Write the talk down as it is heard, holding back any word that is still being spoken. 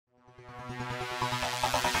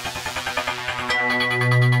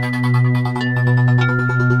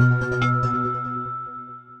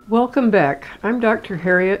Welcome back. I'm Dr.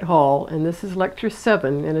 Harriet Hall, and this is Lecture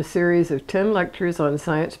 7 in a series of 10 lectures on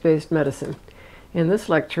science-based medicine. In this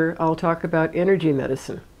lecture, I'll talk about energy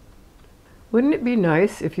medicine. Wouldn't it be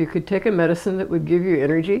nice if you could take a medicine that would give you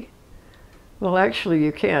energy? Well, actually,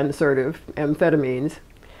 you can, sort of, amphetamines.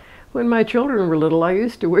 When my children were little, I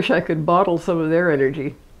used to wish I could bottle some of their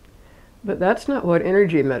energy. But that's not what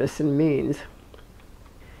energy medicine means.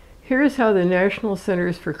 Here's how the National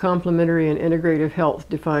Centers for Complementary and Integrative Health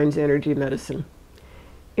defines energy medicine.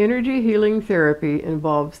 Energy healing therapy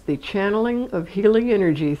involves the channeling of healing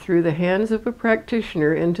energy through the hands of a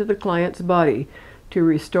practitioner into the client's body to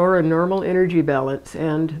restore a normal energy balance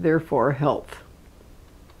and, therefore, health.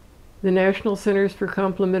 The National Centers for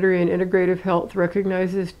Complementary and Integrative Health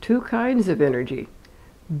recognizes two kinds of energy: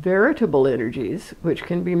 veritable energies, which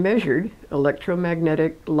can be measured,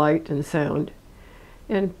 electromagnetic, light, and sound,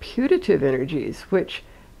 and putative energies, which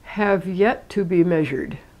have yet to be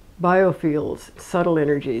measured, biofields, subtle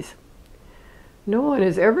energies. No one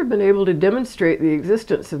has ever been able to demonstrate the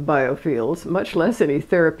existence of biofields, much less any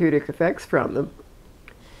therapeutic effects from them.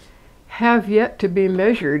 Have yet to be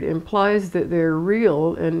measured implies that they're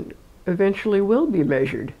real and eventually will be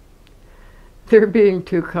measured. They're being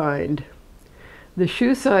too kind. The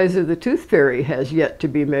shoe size of the tooth fairy has yet to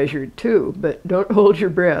be measured too, but don't hold your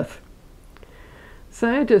breath.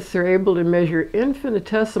 Scientists are able to measure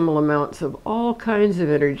infinitesimal amounts of all kinds of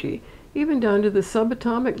energy, even down to the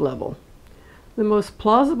subatomic level. The most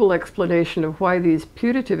plausible explanation of why these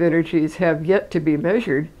putative energies have yet to be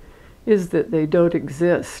measured is that they don't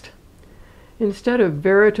exist. Instead of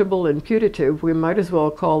veritable and putative, we might as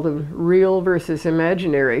well call them real versus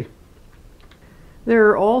imaginary. There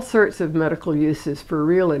are all sorts of medical uses for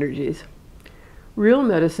real energies. Real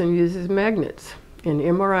medicine uses magnets in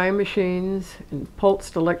MRI machines and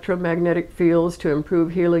pulsed electromagnetic fields to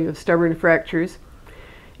improve healing of stubborn fractures,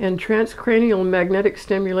 and transcranial magnetic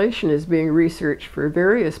stimulation is being researched for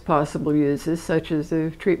various possible uses, such as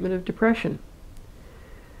the treatment of depression.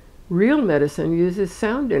 Real medicine uses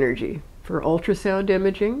sound energy for ultrasound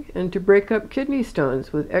imaging and to break up kidney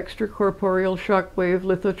stones with extracorporeal shockwave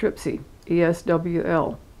lithotripsy,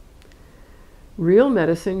 ESWL. Real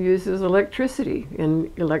medicine uses electricity in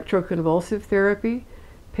electroconvulsive therapy,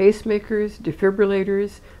 pacemakers,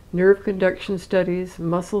 defibrillators, nerve conduction studies,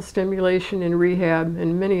 muscle stimulation in rehab,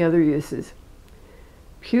 and many other uses.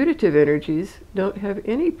 Putative energies don't have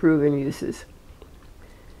any proven uses.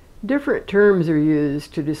 Different terms are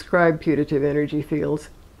used to describe putative energy fields.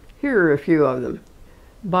 Here are a few of them: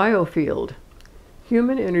 biofield,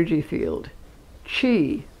 human energy field,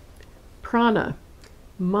 chi, prana,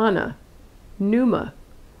 mana, pneuma,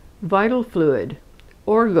 vital fluid,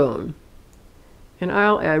 orgone, and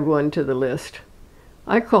I'll add one to the list.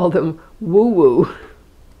 I call them woo-woo.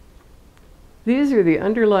 These are the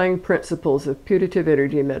underlying principles of putative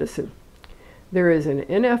energy medicine. There is an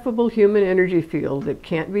ineffable human energy field that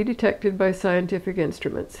can't be detected by scientific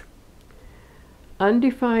instruments.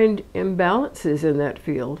 Undefined imbalances in that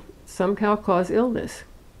field somehow cause illness,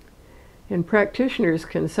 and practitioners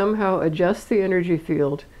can somehow adjust the energy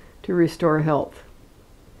field to restore health.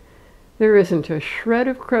 There isn't a shred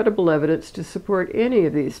of credible evidence to support any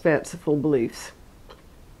of these fanciful beliefs.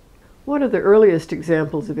 One of the earliest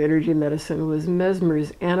examples of energy medicine was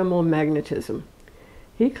Mesmer's animal magnetism.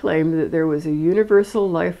 He claimed that there was a universal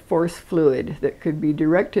life force fluid that could be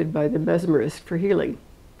directed by the mesmerist for healing.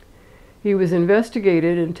 He was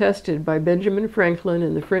investigated and tested by Benjamin Franklin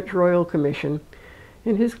and the French Royal Commission,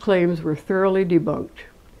 and his claims were thoroughly debunked.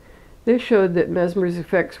 They showed that Mesmer's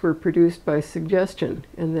effects were produced by suggestion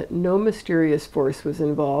and that no mysterious force was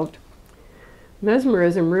involved.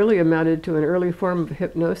 Mesmerism really amounted to an early form of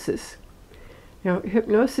hypnosis. Now,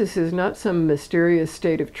 hypnosis is not some mysterious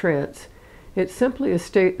state of trance. It's simply a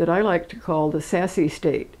state that I like to call the SASI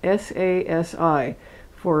state, S-A-S-I,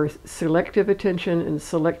 for selective attention and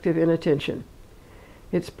selective inattention.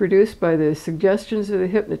 It's produced by the suggestions of the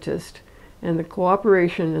hypnotist and the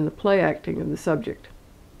cooperation and the play acting of the subject.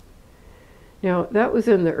 Now, that was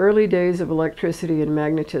in the early days of electricity and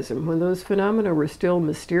magnetism, when those phenomena were still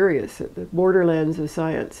mysterious at the borderlands of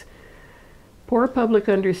science. Poor public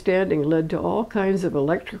understanding led to all kinds of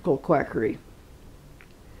electrical quackery.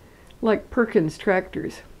 Like Perkins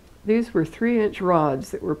tractors, these were 3-inch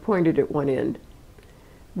rods that were pointed at one end.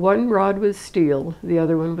 One rod was steel, the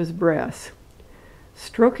other one was brass.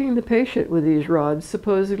 Stroking the patient with these rods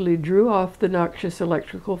supposedly drew off the noxious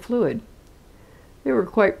electrical fluid. They were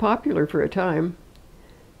quite popular for a time.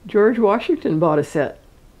 George Washington bought a set.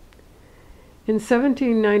 In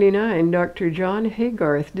 1799, Dr. John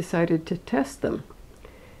Haygarth decided to test them.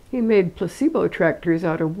 He made placebo tractors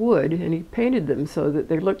out of wood, and he painted them so that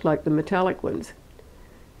they looked like the metallic ones.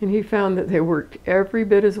 And he found that they worked every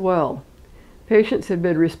bit as well. Patients had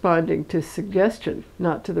been responding to suggestion,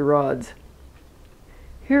 not to the rods.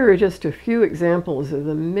 Here are just a few examples of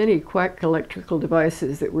the many quack electrical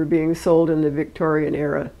devices that were being sold in the Victorian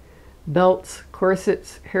era. Belts,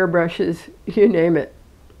 corsets, hairbrushes, you name it.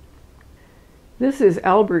 This is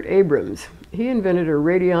Albert Abrams. He invented a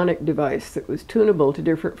radionic device that was tunable to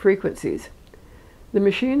different frequencies. The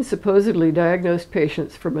machine supposedly diagnosed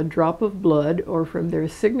patients from a drop of blood or from their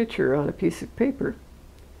signature on a piece of paper.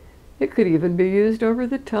 It could even be used over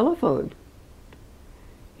the telephone.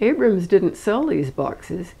 Abrams didn't sell these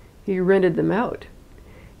boxes, he rented them out,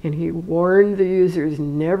 and he warned the users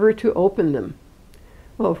never to open them.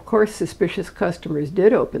 Well, of course, suspicious customers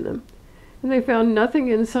did open them, and they found nothing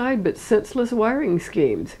inside but senseless wiring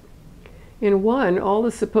schemes. In one, all the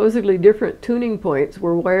supposedly different tuning points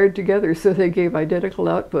were wired together so they gave identical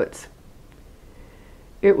outputs.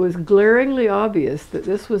 It was glaringly obvious that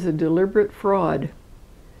this was a deliberate fraud.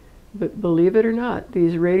 But believe it or not,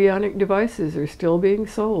 these radionic devices are still being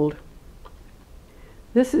sold.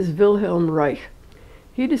 This is Wilhelm Reich.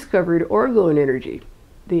 He discovered orgone energy,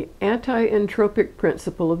 the anti-entropic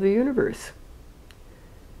principle of the universe.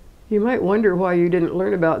 You might wonder why you didn't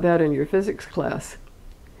learn about that in your physics class.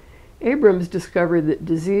 Abrams discovered that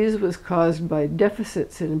disease was caused by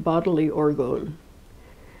deficits in bodily orgone.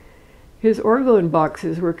 His orgone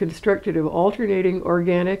boxes were constructed of alternating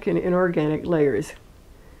organic and inorganic layers.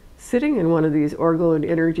 Sitting in one of these orgone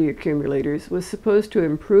energy accumulators was supposed to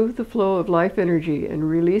improve the flow of life energy and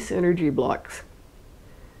release energy blocks.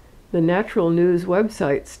 The Natural News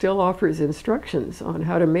website still offers instructions on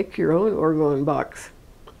how to make your own orgone box.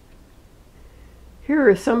 Here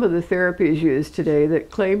are some of the therapies used today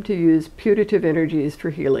that claim to use putative energies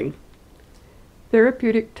for healing.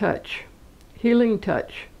 Therapeutic touch, healing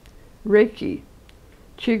touch, Reiki,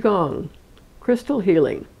 Qigong, crystal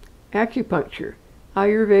healing, acupuncture,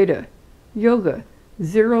 Ayurveda, yoga,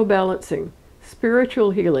 zero balancing,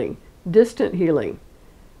 spiritual healing, distant healing,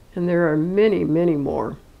 and there are many, many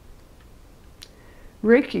more.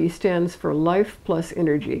 Reiki stands for Life Plus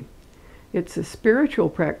Energy. It's a spiritual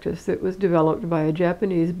practice that was developed by a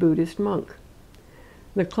Japanese Buddhist monk.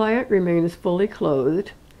 The client remains fully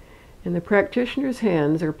clothed, and the practitioner's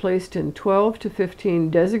hands are placed in 12 to 15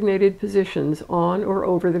 designated positions on or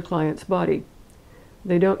over the client's body.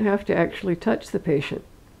 They don't have to actually touch the patient.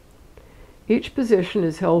 Each position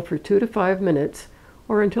is held for 2 to 5 minutes,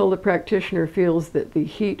 or until the practitioner feels that the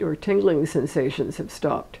heat or tingling sensations have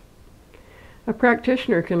stopped. A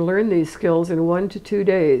practitioner can learn these skills in 1 to 2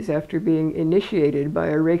 days after being initiated by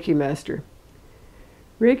a Reiki master.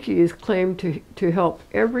 Reiki is claimed to help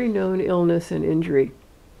every known illness and injury.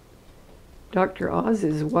 Dr.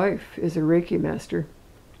 Oz's wife is a Reiki master.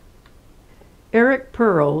 Eric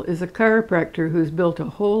Pearl is a chiropractor who's built a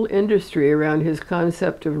whole industry around his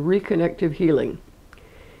concept of reconnective healing.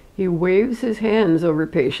 He waves his hands over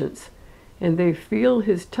patients, and they feel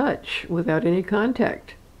his touch without any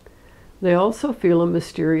contact. They also feel a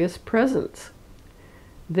mysterious presence.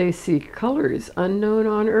 They see colors unknown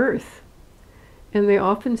on Earth, and they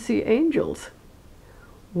often see angels.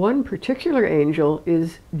 One particular angel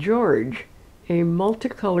is George, a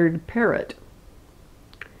multicolored parrot.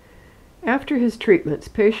 After his treatments,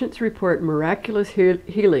 patients report miraculous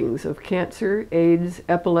healings of cancer, AIDS,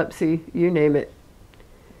 epilepsy, you name it.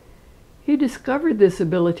 He discovered this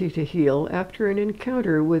ability to heal after an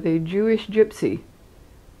encounter with a Jewish gypsy.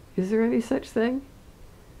 Is there any such thing?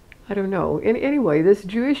 I don't know. Anyway, this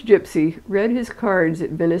Jewish gypsy read his cards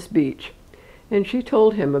at Venice Beach, and she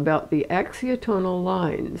told him about the axiotonal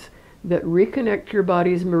lines that reconnect your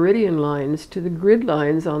body's meridian lines to the grid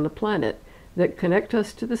lines on the planet that connect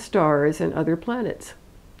us to the stars and other planets.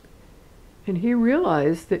 And he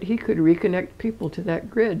realized that he could reconnect people to that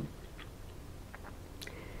grid.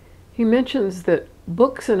 He mentions that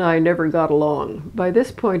books and I never got along. By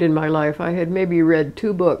this point in my life, I had maybe read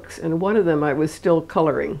 2 books, and one of them I was still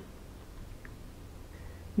coloring.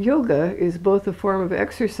 Yoga is both a form of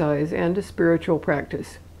exercise and a spiritual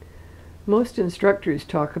practice. Most instructors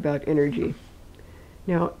talk about energy.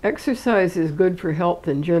 Now, exercise is good for health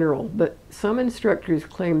in general, but some instructors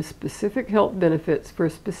claim specific health benefits for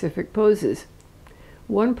specific poses.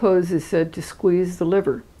 One pose is said to squeeze the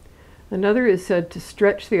liver. Another is said to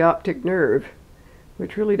stretch the optic nerve,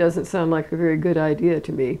 which really doesn't sound like a very good idea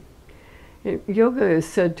to me. And yoga is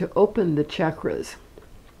said to open the chakras.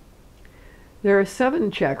 There are 7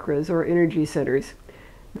 chakras, or energy centers.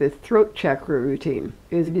 The throat chakra routine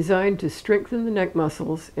is designed to strengthen the neck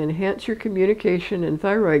muscles, enhance your communication and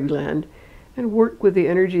thyroid gland, and work with the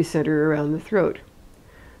energy center around the throat.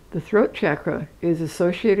 The throat chakra is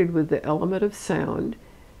associated with the element of sound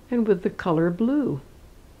and with the color blue.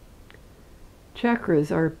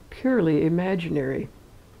 Chakras are purely imaginary.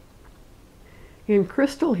 In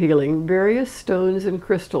crystal healing, various stones and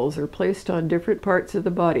crystals are placed on different parts of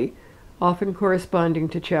the body, often corresponding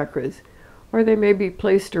to chakras, or they may be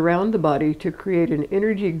placed around the body to create an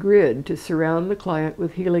energy grid to surround the client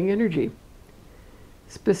with healing energy.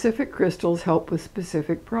 Specific crystals help with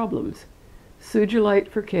specific problems. Sugilite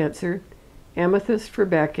for cancer, amethyst for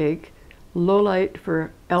backache, lowlite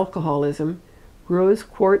for alcoholism, rose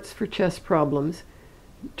quartz for chest problems,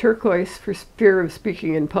 turquoise for fear of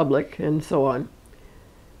speaking in public, and so on.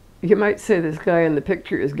 You might say this guy in the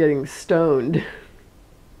picture is getting stoned.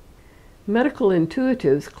 Medical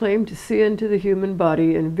intuitives claim to see into the human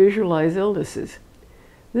body and visualize illnesses.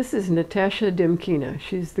 This is Natasha Demkina.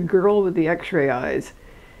 She's the girl with the X-ray eyes.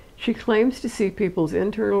 She claims to see people's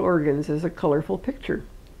internal organs as a colorful picture.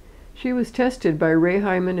 She was tested by Ray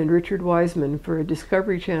Hyman and Richard Wiseman for a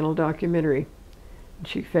Discovery Channel documentary.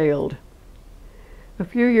 She failed. A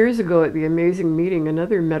few years ago at the Amazing Meeting,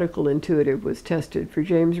 another medical intuitive was tested for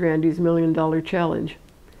James Randi's $1 Million Challenge.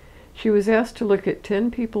 She was asked to look at 10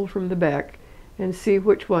 people from the back and see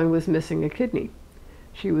which one was missing a kidney.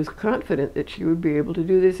 She was confident that she would be able to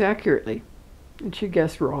do this accurately, and she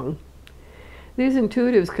guessed wrong. These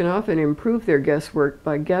intuitives can often improve their guesswork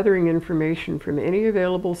by gathering information from any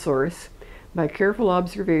available source, by careful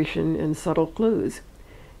observation and subtle clues.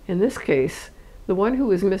 In this case, the one who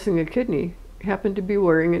was missing a kidney happened to be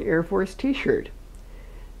wearing an Air Force t-shirt.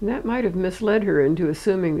 And that might have misled her into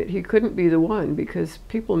assuming that he couldn't be the one, because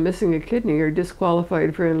people missing a kidney are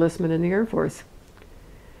disqualified for enlistment in the Air Force.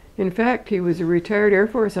 In fact, he was a retired Air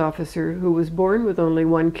Force officer who was born with only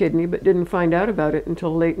one kidney but didn't find out about it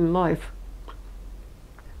until late in life.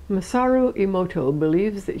 Masaru Emoto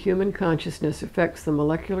believes that human consciousness affects the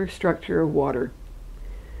molecular structure of water,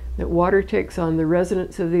 that water takes on the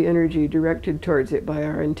resonance of the energy directed towards it by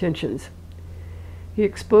our intentions. He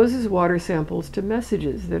exposes water samples to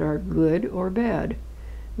messages that are good or bad.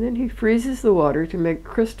 And then he freezes the water to make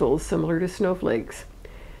crystals similar to snowflakes.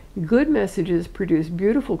 Good messages produce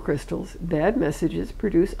beautiful crystals. Bad messages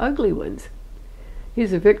produce ugly ones.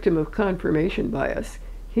 He's a victim of confirmation bias.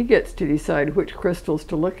 He gets to decide which crystals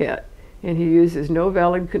to look at, and he uses no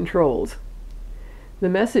valid controls. The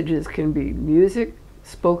messages can be music,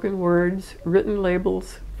 spoken words, written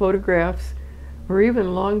labels, photographs, or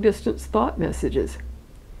even long-distance thought messages.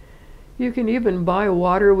 You can even buy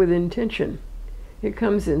water with intention. It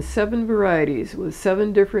comes in 7 varieties with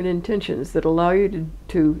 7 different intentions that allow you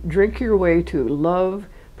to drink your way to love,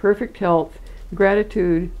 perfect health,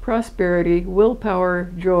 gratitude, prosperity,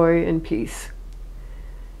 willpower, joy, and peace.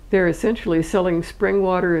 They're essentially selling spring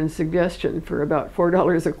water and suggestion for about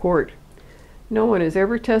 $4 a quart. No one has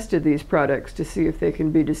ever tested these products to see if they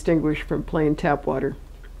can be distinguished from plain tap water.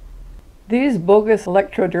 These bogus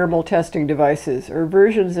electrodermal testing devices are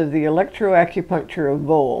versions of the electroacupuncture of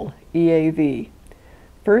Vol, EAV.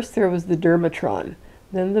 First there was the Dermatron,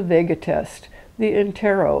 then the Vega test, the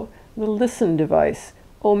Intero, the Listen device,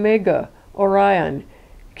 Omega, Orion,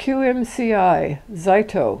 QMCI,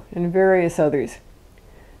 Zyto, and various others.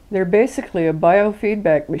 They're basically a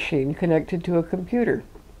biofeedback machine connected to a computer.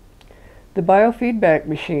 The biofeedback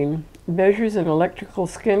machine measures an electrical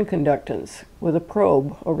skin conductance with a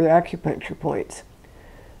probe over acupuncture points.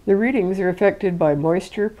 The readings are affected by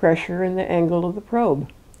moisture, pressure, and the angle of the probe.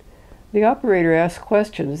 The operator asks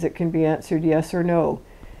questions that can be answered yes or no,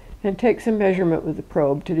 and takes a measurement with the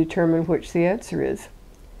probe to determine which the answer is.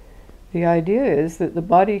 The idea is that the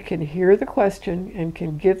body can hear the question and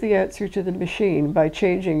can give the answer to the machine by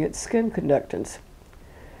changing its skin conductance.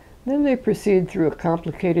 Then they proceed through a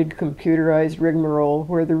complicated computerized rigmarole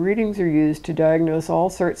where the readings are used to diagnose all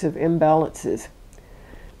sorts of imbalances.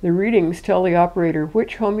 The readings tell the operator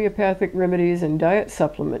which homeopathic remedies and diet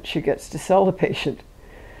supplements she gets to sell the patient.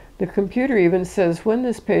 The computer even says when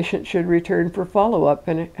this patient should return for follow-up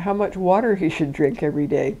and how much water he should drink every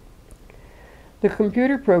day. The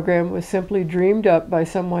computer program was simply dreamed up by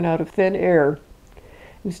someone out of thin air.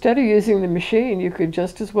 Instead of using the machine, you could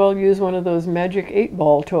just as well use one of those magic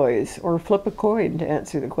 8-ball toys or flip a coin to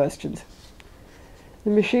answer the questions.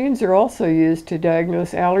 The machines are also used to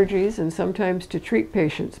diagnose allergies and sometimes to treat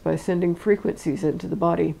patients by sending frequencies into the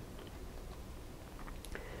body.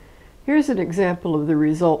 Here's an example of the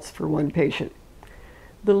results for one patient.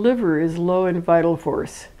 The liver is low in vital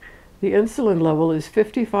force. The insulin level is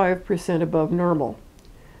 55% above normal.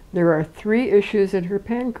 There are 3 issues in her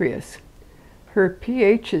pancreas. Her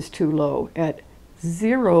pH is too low at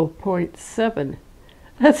 0.7.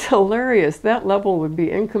 That's hilarious. That level would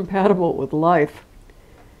be incompatible with life.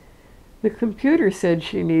 The computer said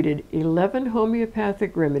she needed 11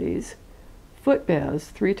 homeopathic remedies, foot baths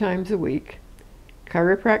 3 times a week,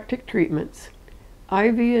 chiropractic treatments,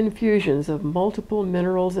 IV infusions of multiple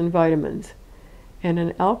minerals and vitamins, and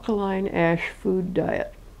an alkaline ash food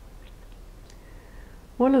diet.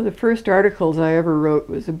 One of the first articles I ever wrote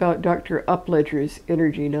was about Dr. Upledger's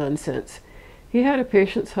energy nonsense. He had a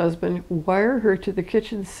patient's husband wire her to the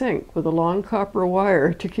kitchen sink with a long copper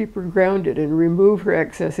wire to keep her grounded and remove her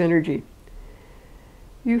excess energy.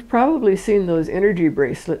 You've probably seen those energy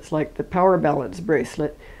bracelets like the Power Balance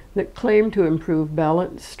bracelet that claim to improve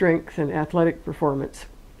balance, strength, and athletic performance.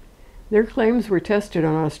 Their claims were tested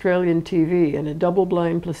on Australian TV in a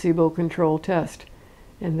double-blind placebo-controlled test,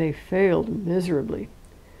 and they failed miserably.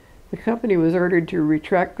 The company was ordered to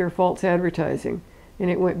retract their false advertising, and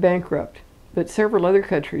it went bankrupt, but several other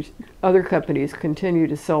companies continue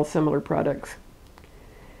to sell similar products.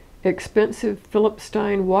 Expensive Philips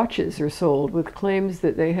Stein watches are sold with claims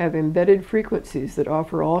that they have embedded frequencies that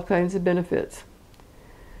offer all kinds of benefits.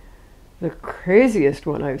 The craziest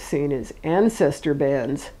one I've seen is ancestor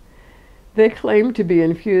bands. They claim to be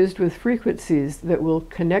infused with frequencies that will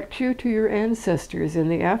connect you to your ancestors in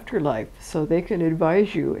the afterlife so they can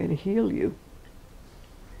advise you and heal you.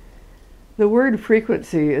 The word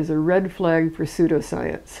frequency is a red flag for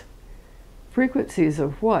pseudoscience. Frequencies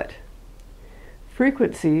of what?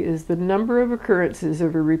 Frequency is the number of occurrences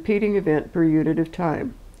of a repeating event per unit of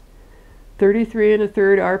time. 33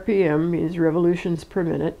 1/3 RPM means revolutions per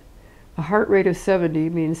minute. A heart rate of 70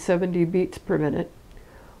 means 70 beats per minute.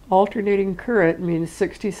 Alternating current means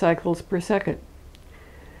 60 cycles per second.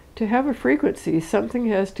 To have a frequency, something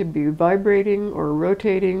has to be vibrating or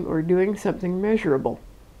rotating or doing something measurable.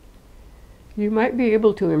 You might be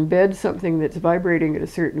able to embed something that's vibrating at a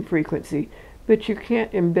certain frequency, but you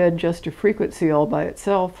can't embed just a frequency all by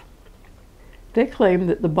itself. They claim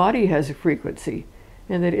that the body has a frequency,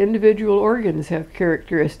 and that individual organs have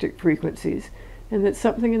characteristic frequencies, and that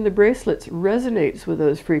something in the bracelets resonates with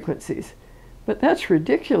those frequencies. But that's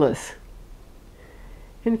ridiculous.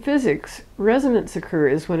 In physics, resonance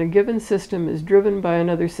occurs when a given system is driven by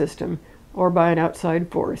another system, or by an outside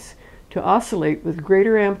force, to oscillate with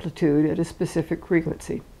greater amplitude at a specific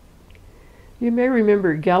frequency. You may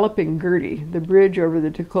remember Galloping Gertie, the bridge over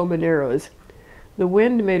the Tacoma Narrows. The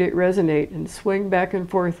wind made it resonate and swing back and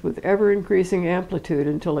forth with ever-increasing amplitude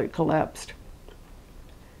until it collapsed.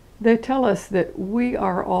 They tell us that we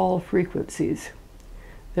are all frequencies,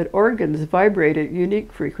 that organs vibrate at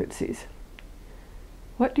unique frequencies.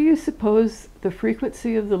 What do you suppose the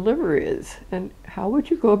frequency of the liver is, and how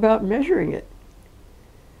would you go about measuring it?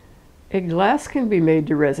 A glass can be made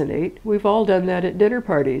to resonate. We've all done that at dinner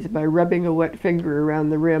parties by rubbing a wet finger around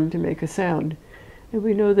the rim to make a sound, and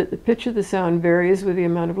we know that the pitch of the sound varies with the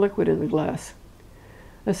amount of liquid in the glass.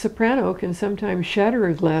 A soprano can sometimes shatter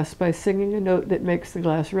a glass by singing a note that makes the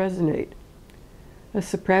glass resonate. A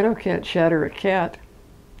soprano can't shatter a cat.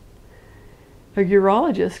 A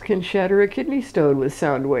urologist can shatter a kidney stone with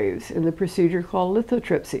sound waves in the procedure called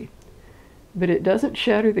lithotripsy, but it doesn't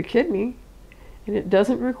shatter the kidney, and it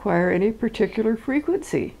doesn't require any particular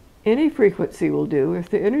frequency. Any frequency will do if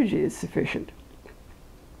the energy is sufficient.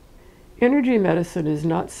 Energy medicine is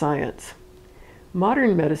not science.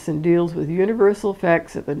 Modern medicine deals with universal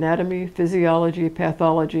facts of anatomy, physiology,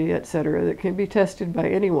 pathology, etc. that can be tested by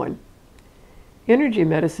anyone. Energy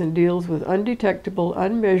medicine deals with undetectable,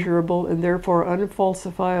 unmeasurable, and therefore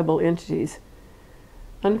unfalsifiable entities.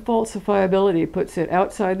 Unfalsifiability puts it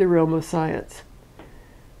outside the realm of science.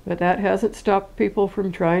 But that hasn't stopped people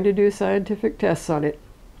from trying to do scientific tests on it.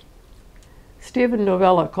 Stephen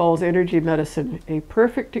Novella calls energy medicine a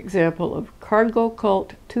perfect example of cargo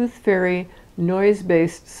cult, tooth fairy,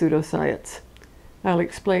 noise-based pseudoscience. I'll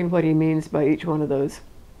explain what he means by each one of those.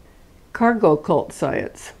 Cargo cult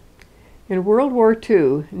science. In World War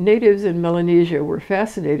II, natives in Melanesia were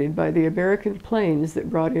fascinated by the American planes that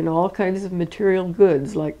brought in all kinds of material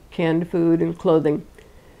goods like canned food and clothing.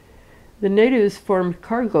 The natives formed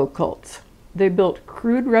cargo cults. They built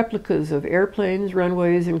crude replicas of airplanes,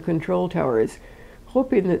 runways, and control towers,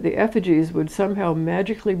 hoping that the effigies would somehow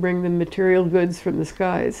magically bring them material goods from the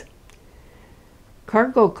skies.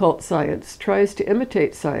 Cargo cult science tries to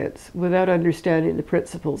imitate science without understanding the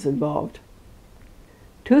principles involved.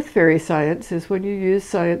 Tooth fairy science is when you use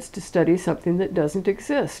science to study something that doesn't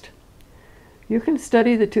exist. You can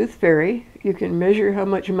study the tooth fairy, you can measure how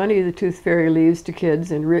much money the tooth fairy leaves to kids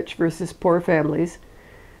in rich versus poor families,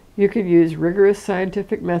 you can use rigorous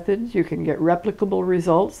scientific methods, you can get replicable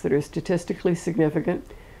results that are statistically significant,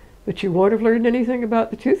 But you won't have learned anything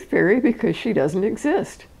about the tooth fairy because she doesn't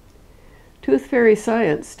exist. Tooth fairy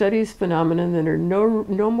science studies phenomena that are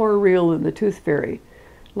no more real than the tooth fairy,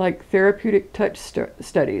 like therapeutic touch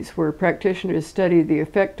studies, where practitioners study the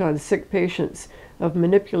effect on sick patients of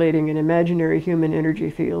manipulating an imaginary human energy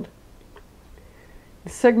field. The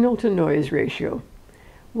signal-to-noise ratio.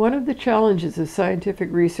 One of the challenges of scientific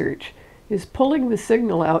research is pulling the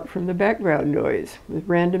signal out from the background noise, with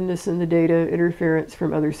randomness in the data, interference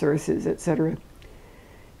from other sources, etc.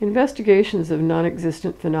 Investigations of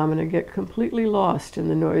non-existent phenomena get completely lost in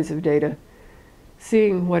the noise of data,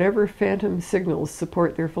 seeing whatever phantom signals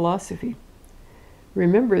support their philosophy.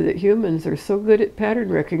 Remember that humans are so good at pattern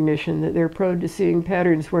recognition that they're prone to seeing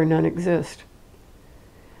patterns where none exist.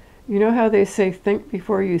 You know how they say think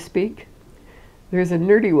before you speak? There's a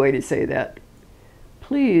nerdy way to say that.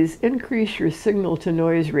 Please increase your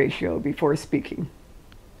signal-to-noise ratio before speaking.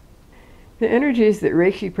 The energies that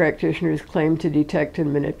Reiki practitioners claim to detect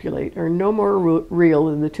and manipulate are no more real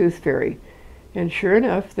than the tooth fairy, and sure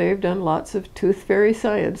enough, they've done lots of tooth fairy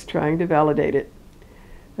science trying to validate it.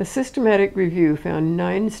 A systematic review found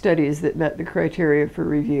 9 studies that met the criteria for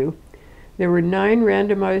review. There were 9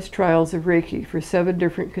 randomized trials of Reiki for 7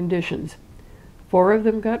 different conditions. 4 of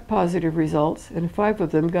them got positive results, and 5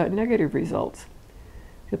 of them got negative results.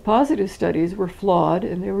 The positive studies were flawed,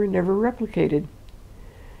 and they were never replicated.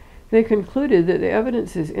 They concluded that the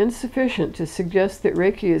evidence is insufficient to suggest that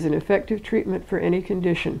Reiki is an effective treatment for any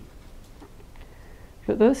condition.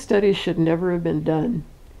 But those studies should never have been done.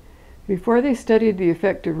 Before they studied the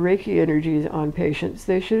effect of Reiki energies on patients,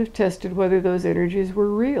 they should have tested whether those energies were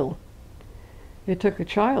real. It took a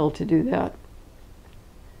child to do that.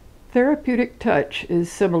 Therapeutic touch is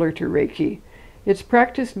similar to Reiki. It's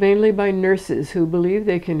practiced mainly by nurses who believe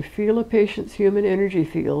they can feel a patient's human energy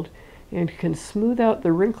field and can smooth out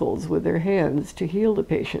the wrinkles with their hands to heal the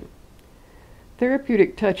patient.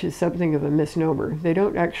 Therapeutic touch is something of a misnomer. They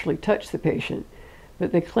don't actually touch the patient,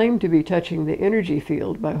 but they claim to be touching the energy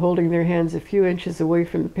field by holding their hands a few inches away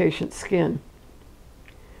from the patient's skin.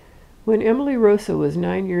 When Emily Rosa was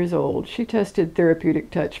 9 years old, she tested therapeutic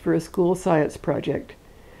touch for a school science project.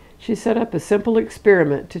 She set up a simple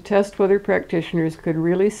experiment to test whether practitioners could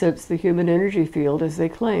really sense the human energy field as they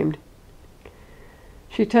claimed.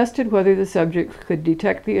 She tested whether the subjects could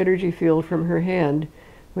detect the energy field from her hand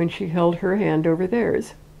when she held her hand over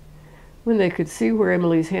theirs. When they could see where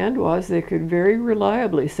Emily's hand was, they could very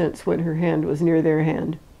reliably sense when her hand was near their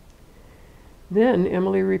hand. Then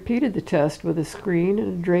Emily repeated the test with a screen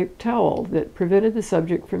and a draped towel that prevented the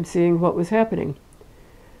subject from seeing what was happening.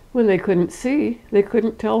 When they couldn't see, they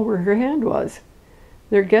couldn't tell where her hand was.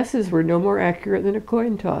 Their guesses were no more accurate than a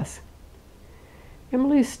coin toss.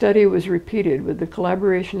 Emily's study was repeated with the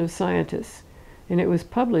collaboration of scientists, and it was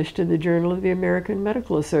published in the Journal of the American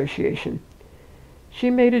Medical Association. She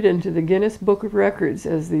made it into the Guinness Book of Records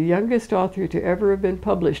as the youngest author to ever have been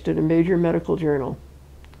published in a major medical journal.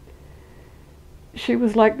 She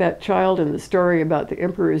was like that child in the story about the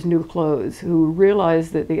emperor's new clothes, who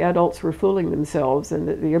realized that the adults were fooling themselves and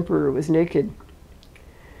that the emperor was naked.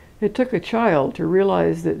 It took a child to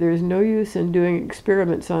realize that there's no use in doing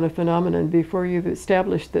experiments on a phenomenon before you've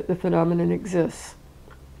established that the phenomenon exists.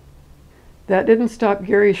 That didn't stop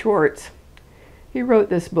Gary Schwartz. He wrote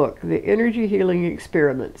this book, The Energy Healing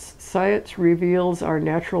Experiments: Science Reveals Our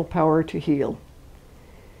Natural Power to Heal.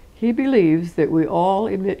 He believes that we all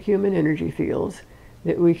emit human energy fields,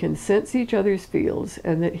 that we can sense each other's fields,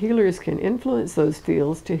 and that healers can influence those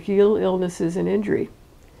fields to heal illnesses and injury.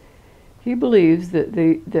 He believes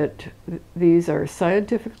that these are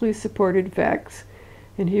scientifically supported facts,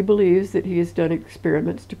 and he believes that he has done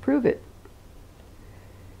experiments to prove it.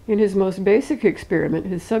 In his most basic experiment,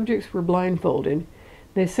 his subjects were blindfolded.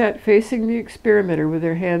 They sat facing the experimenter with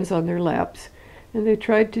their hands on their laps, and they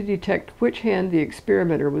tried to detect which hand the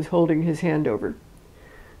experimenter was holding his hand over.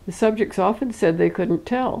 The subjects often said they couldn't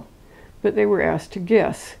tell, but they were asked to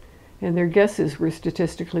guess, and their guesses were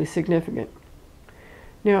statistically significant.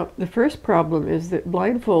 Now, the first problem is that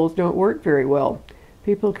blindfolds don't work very well.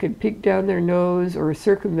 People can peek down their nose or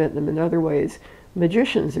circumvent them in other ways.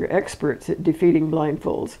 Magicians are experts at defeating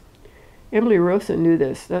blindfolds. Emily Rosa knew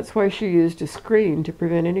this. That's why she used a screen to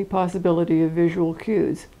prevent any possibility of visual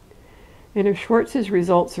cues. And if Schwartz's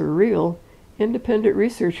results are real, independent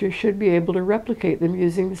researchers should be able to replicate them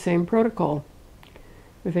using the same protocol.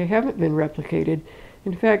 But they haven't been replicated.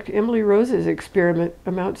 In fact, Emily Rosa's experiment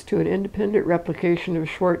amounts to an independent replication of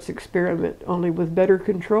Schwartz's experiment, only with better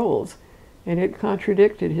controls, and it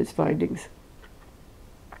contradicted his findings.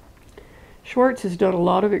 Schwartz has done a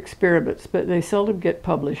lot of experiments, but they seldom get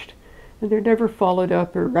published, and they're never followed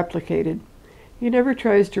up or replicated. He never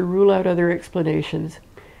tries to rule out other explanations.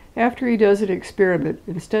 After he does an experiment,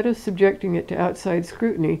 instead of subjecting it to outside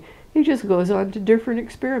scrutiny, he just goes on to different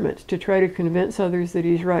experiments to try to convince others that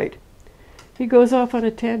he's right. He goes off on a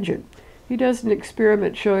tangent. He does an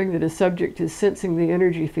experiment showing that a subject is sensing the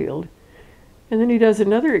energy field, and then he does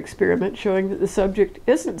another experiment showing that the subject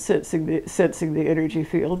isn't sensing the energy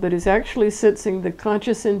field, but is actually sensing the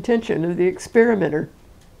conscious intention of the experimenter.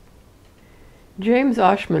 James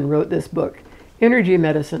Oshman wrote this book, Energy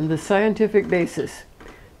Medicine, The Scientific Basis,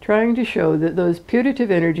 trying to show that those putative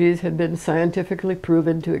energies had been scientifically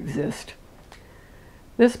proven to exist.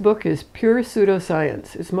 This book is pure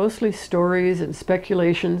pseudoscience. It's mostly stories and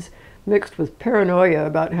speculations mixed with paranoia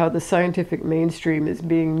about how the scientific mainstream is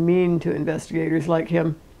being mean to investigators like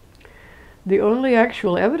him. The only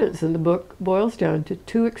actual evidence in the book boils down to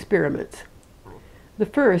 2 experiments. The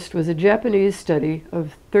first was a Japanese study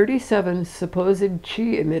of 37 supposed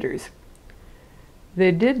chi emitters.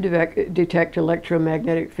 They did detect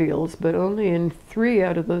electromagnetic fields, but only in 3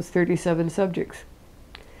 out of those 37 subjects.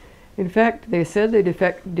 In fact, they said they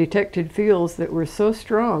detected fields that were so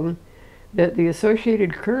strong that the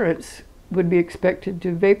associated currents would be expected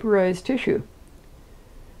to vaporize tissue.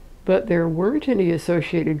 But there weren't any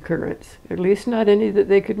associated currents, at least not any that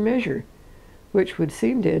they could measure, which would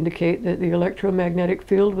seem to indicate that the electromagnetic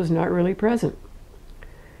field was not really present.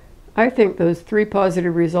 I think those 3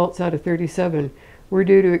 positive results out of 37 were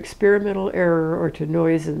due to experimental error or to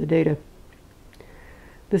noise in the data.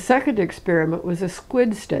 The second experiment was a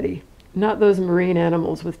squid study, not those marine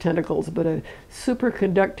animals with tentacles, but a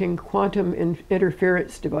superconducting quantum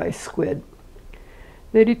interference device squid.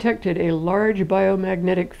 They detected a large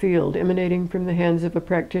biomagnetic field emanating from the hands of a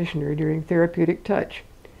practitioner during therapeutic touch.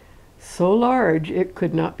 So large it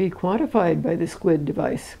could not be quantified by the squid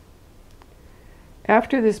device.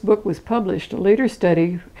 After this book was published, a later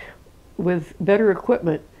study with better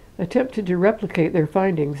equipment attempted to replicate their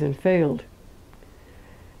findings and failed.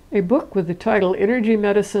 A book with the title Energy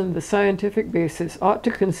Medicine, The Scientific Basis ought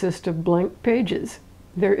to consist of blank pages.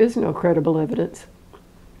 There is no credible evidence.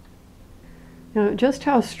 Now, just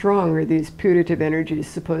how strong are these putative energies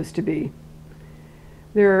supposed to be?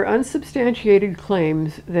 There are unsubstantiated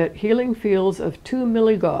claims that healing fields of 2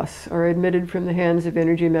 milligauss are emitted from the hands of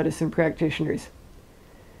energy medicine practitioners.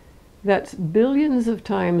 That's billions of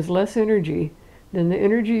times less energy than the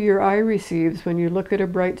energy your eye receives when you look at a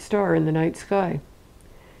bright star in the night sky.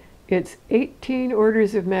 It's 18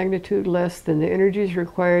 orders of magnitude less than the energies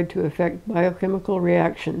required to affect biochemical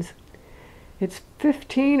reactions. It's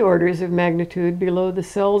 15 orders of magnitude below the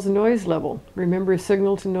cell's noise level. Remember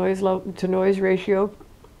signal to noise ratio?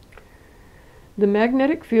 The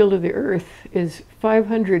magnetic field of the Earth is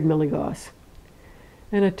 500 milligauss,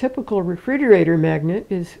 and a typical refrigerator magnet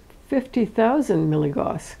is 50,000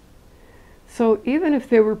 milligauss. So even if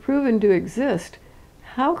they were proven to exist,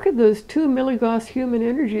 how could those 2 milligauss human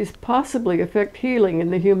energies possibly affect healing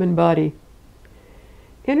in the human body?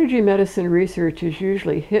 Energy medicine research is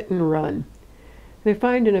usually hit and run. They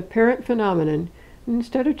find an apparent phenomenon, and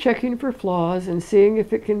instead of checking for flaws and seeing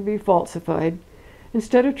if it can be falsified,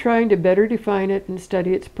 instead of trying to better define it and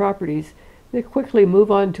study its properties, they quickly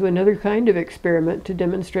move on to another kind of experiment to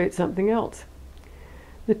demonstrate something else.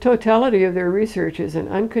 The totality of their research is an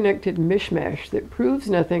unconnected mishmash that proves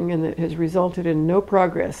nothing and that has resulted in no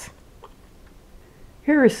progress.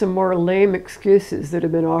 Here are some more lame excuses that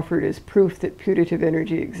have been offered as proof that putative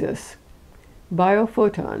energy exists.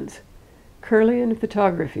 Biophotons, Kirlian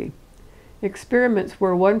photography, experiments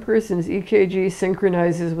where one person's EKG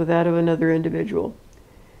synchronizes with that of another individual,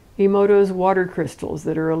 Emoto's water crystals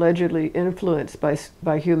that are allegedly influenced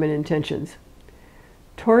by human intentions,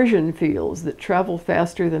 torsion fields that travel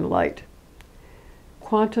faster than light,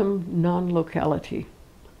 quantum non-locality.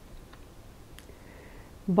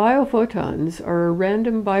 Biophotons are a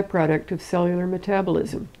random byproduct of cellular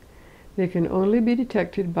metabolism. They can only be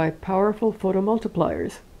detected by powerful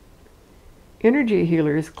photomultipliers. Energy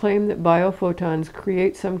healers claim that biophotons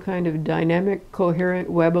create some kind of dynamic,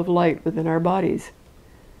 coherent web of light within our bodies.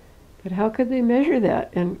 But how could they measure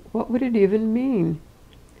that, and what would it even mean?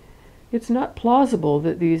 It's not plausible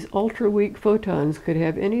that these ultra-weak photons could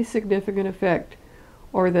have any significant effect,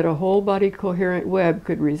 or that a whole-body coherent web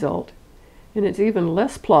could result. And it's even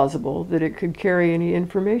less plausible that it could carry any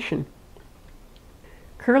information.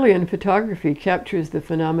 Kirlian photography captures the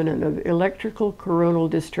phenomenon of electrical coronal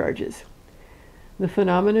discharges. The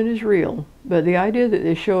phenomenon is real, but the idea that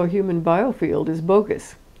they show a human biofield is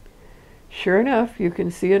bogus. Sure enough, you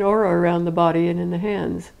can see an aura around the body and in the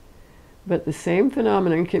hands. But the same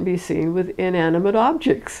phenomenon can be seen with inanimate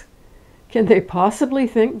objects. Can they possibly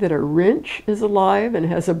think that a wrench is alive and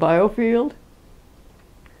has a biofield?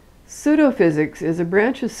 Pseudophysics is a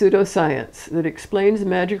branch of pseudoscience that explains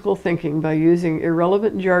magical thinking by using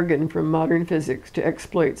irrelevant jargon from modern physics to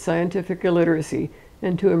exploit scientific illiteracy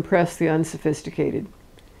and to impress the unsophisticated.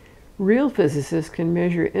 Real physicists can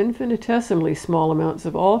measure infinitesimally small amounts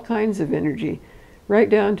of all kinds of energy, right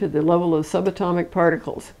down to the level of subatomic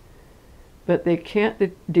particles, but they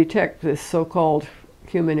can't detect this so-called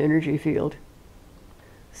human energy field.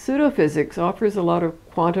 Pseudophysics offers a lot of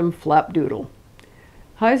quantum flapdoodle.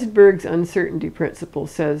 Heisenberg's uncertainty principle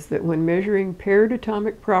says that when measuring paired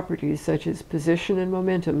atomic properties such as position and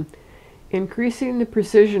momentum, increasing the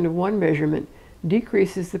precision of one measurement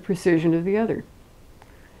decreases the precision of the other.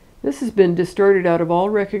 This has been distorted out of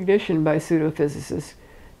all recognition by pseudophysicists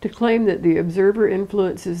to claim that the observer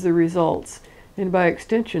influences the results, and by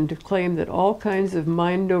extension to claim that all kinds of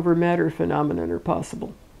mind-over-matter phenomena are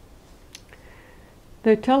possible.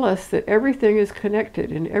 They tell us that everything is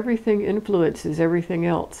connected and everything influences everything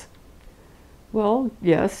else. Well,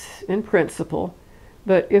 yes, in principle,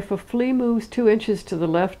 but if a flea moves 2 inches to the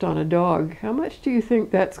left on a dog, how much do you think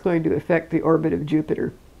that's going to affect the orbit of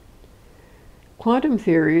Jupiter? Quantum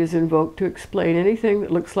theory is invoked to explain anything that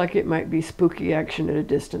looks like it might be spooky action at a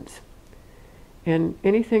distance. And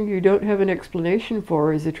anything you don't have an explanation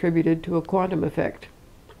for is attributed to a quantum effect.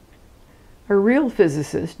 A real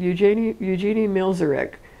physicist, Eugenie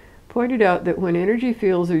Milzarek, pointed out that when energy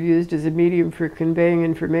fields are used as a medium for conveying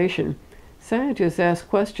information, scientists ask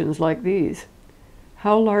questions like these.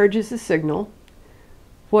 How large is the signal?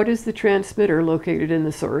 What is the transmitter located in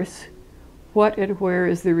the source? What and where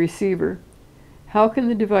is the receiver? How can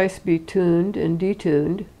the device be tuned and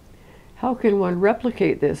detuned? How can one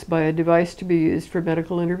replicate this by a device to be used for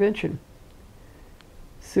medical intervention?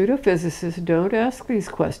 Pseudophysicists don't ask these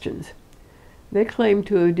questions. They claim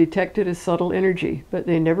to have detected a subtle energy, but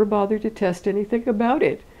they never bother to test anything about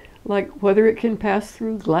it, like whether it can pass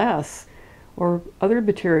through glass or other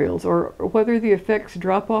materials, or whether the effects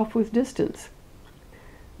drop off with distance.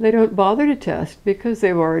 They don't bother to test because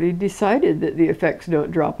they've already decided that the effects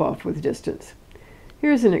don't drop off with distance.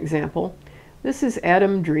 Here's an example. This is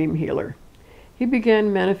Adam Dream Healer. He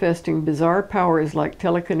began manifesting bizarre powers like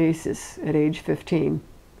telekinesis at age 15.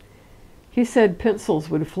 He said pencils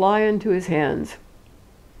would fly into his hands,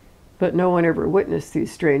 but no one ever witnessed these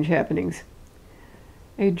strange happenings.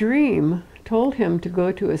 A dream told him to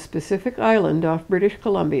go to a specific island off British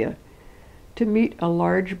Columbia to meet a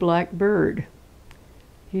large black bird.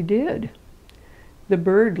 He did. The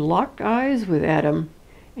bird locked eyes with Adam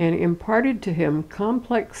and imparted to him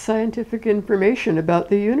complex scientific information about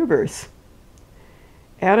the universe.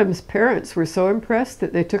 Adam's parents were so impressed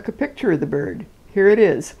that they took a picture of the bird. Here it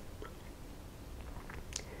is.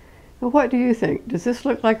 Now, what do you think? Does this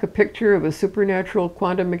look like a picture of a supernatural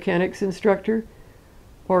quantum mechanics instructor?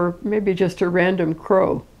 Or maybe just a random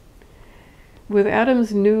crow? With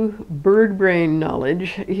Adam's new bird brain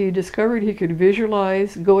knowledge, he discovered he could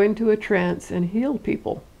visualize, go into a trance, and heal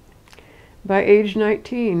people. By age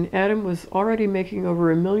 19, Adam was already making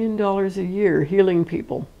over $1 million a year healing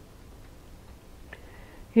people.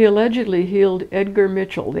 He allegedly healed Edgar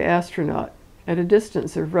Mitchell, the astronaut, at a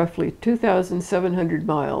distance of roughly 2,700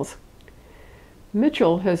 miles.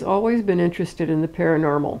 Mitchell has always been interested in the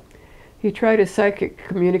paranormal. He tried a psychic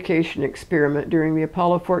communication experiment during the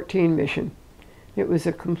Apollo 14 mission. It was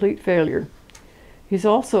a complete failure. He's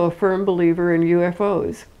also a firm believer in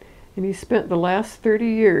UFOs, and he spent the last 30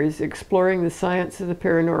 years exploring the science of the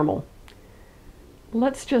paranormal.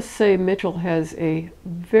 Let's just say Mitchell has a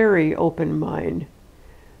very open mind,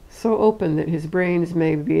 so open that his brains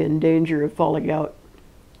may be in danger of falling out.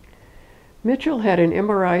 Mitchell had an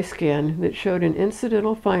MRI scan that showed an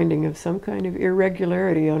incidental finding of some kind of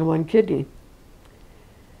irregularity on one kidney.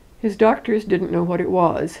 His doctors didn't know what it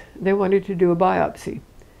was. They wanted to do a biopsy,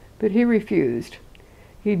 but he refused.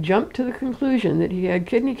 He jumped to the conclusion that he had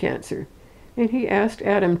kidney cancer, and he asked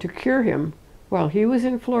Adam to cure him while he was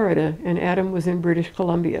in Florida and Adam was in British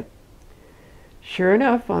Columbia. Sure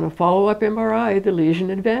enough, on a follow-up MRI, the lesion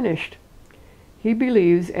had vanished. He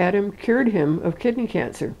believes Adam cured him of kidney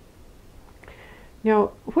cancer.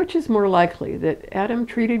 Now, which is more likely, that Adam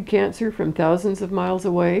treated cancer from thousands of miles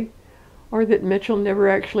away, or that Mitchell never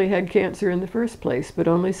actually had cancer in the first place, but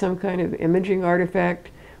only some kind of imaging artifact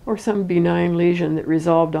or some benign lesion that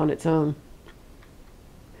resolved on its own?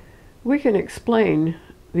 We can explain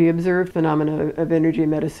the observed phenomena of energy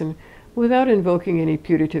medicine without invoking any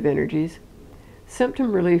putative energies.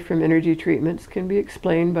 Symptom relief from energy treatments can be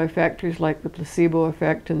explained by factors like the placebo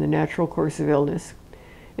effect and the natural course of illness.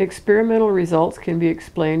 Experimental results can be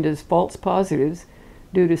explained as false positives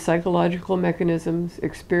due to psychological mechanisms,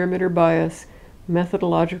 experimenter bias,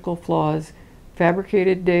 methodological flaws,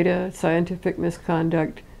 fabricated data, scientific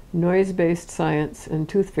misconduct, noise-based science, and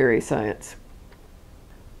tooth fairy science.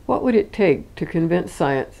 What would it take to convince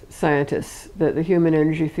scientists that the human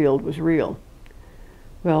energy field was real?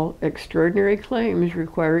 Well, extraordinary claims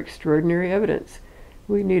require extraordinary evidence.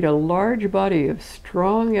 We need a large body of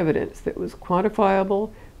strong evidence that was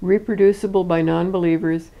quantifiable, reproducible by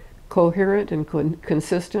non-believers, coherent and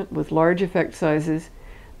consistent with large effect sizes,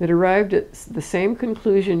 that arrived at the same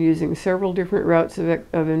conclusion using several different routes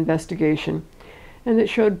of investigation, and that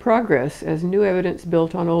showed progress as new evidence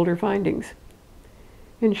built on older findings.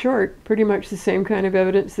 In short, pretty much the same kind of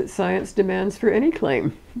evidence that science demands for any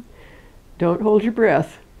claim. Don't hold your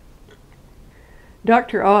breath.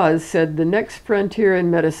 Dr. Oz said the next frontier in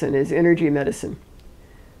medicine is energy medicine.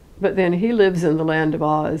 But then he lives in the land of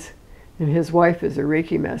Oz, and his wife is a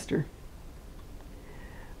Reiki master.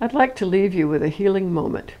 I'd like to leave you with a healing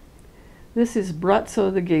moment. This is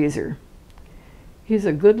Bratzo the Gazer. He's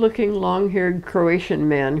a good-looking, long-haired Croatian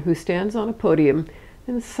man who stands on a podium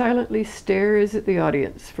and silently stares at the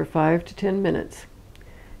audience for 5 to 10 minutes.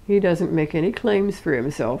 He doesn't make any claims for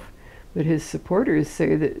himself, but his supporters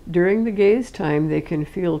say that during the gaze time they can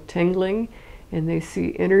feel tingling, and they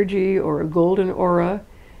see energy or a golden aura,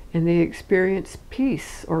 and they experience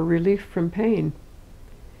peace or relief from pain.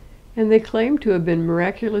 And they claim to have been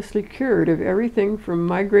miraculously cured of everything from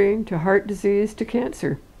migraine to heart disease to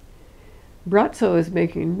cancer. Bratzo is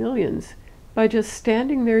making millions by just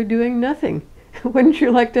standing there doing nothing. Wouldn't you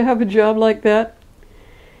like to have a job like that?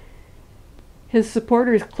 His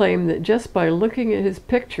supporters claim that just by looking at his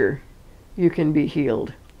picture, you can be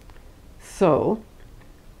healed. So,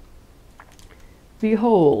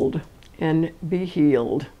 behold and be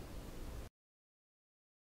healed.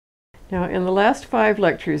 Now, in the last 5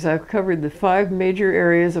 lectures, I've covered the 5 major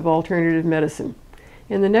areas of alternative medicine.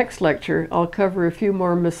 In the next lecture, I'll cover a few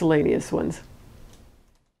more miscellaneous ones.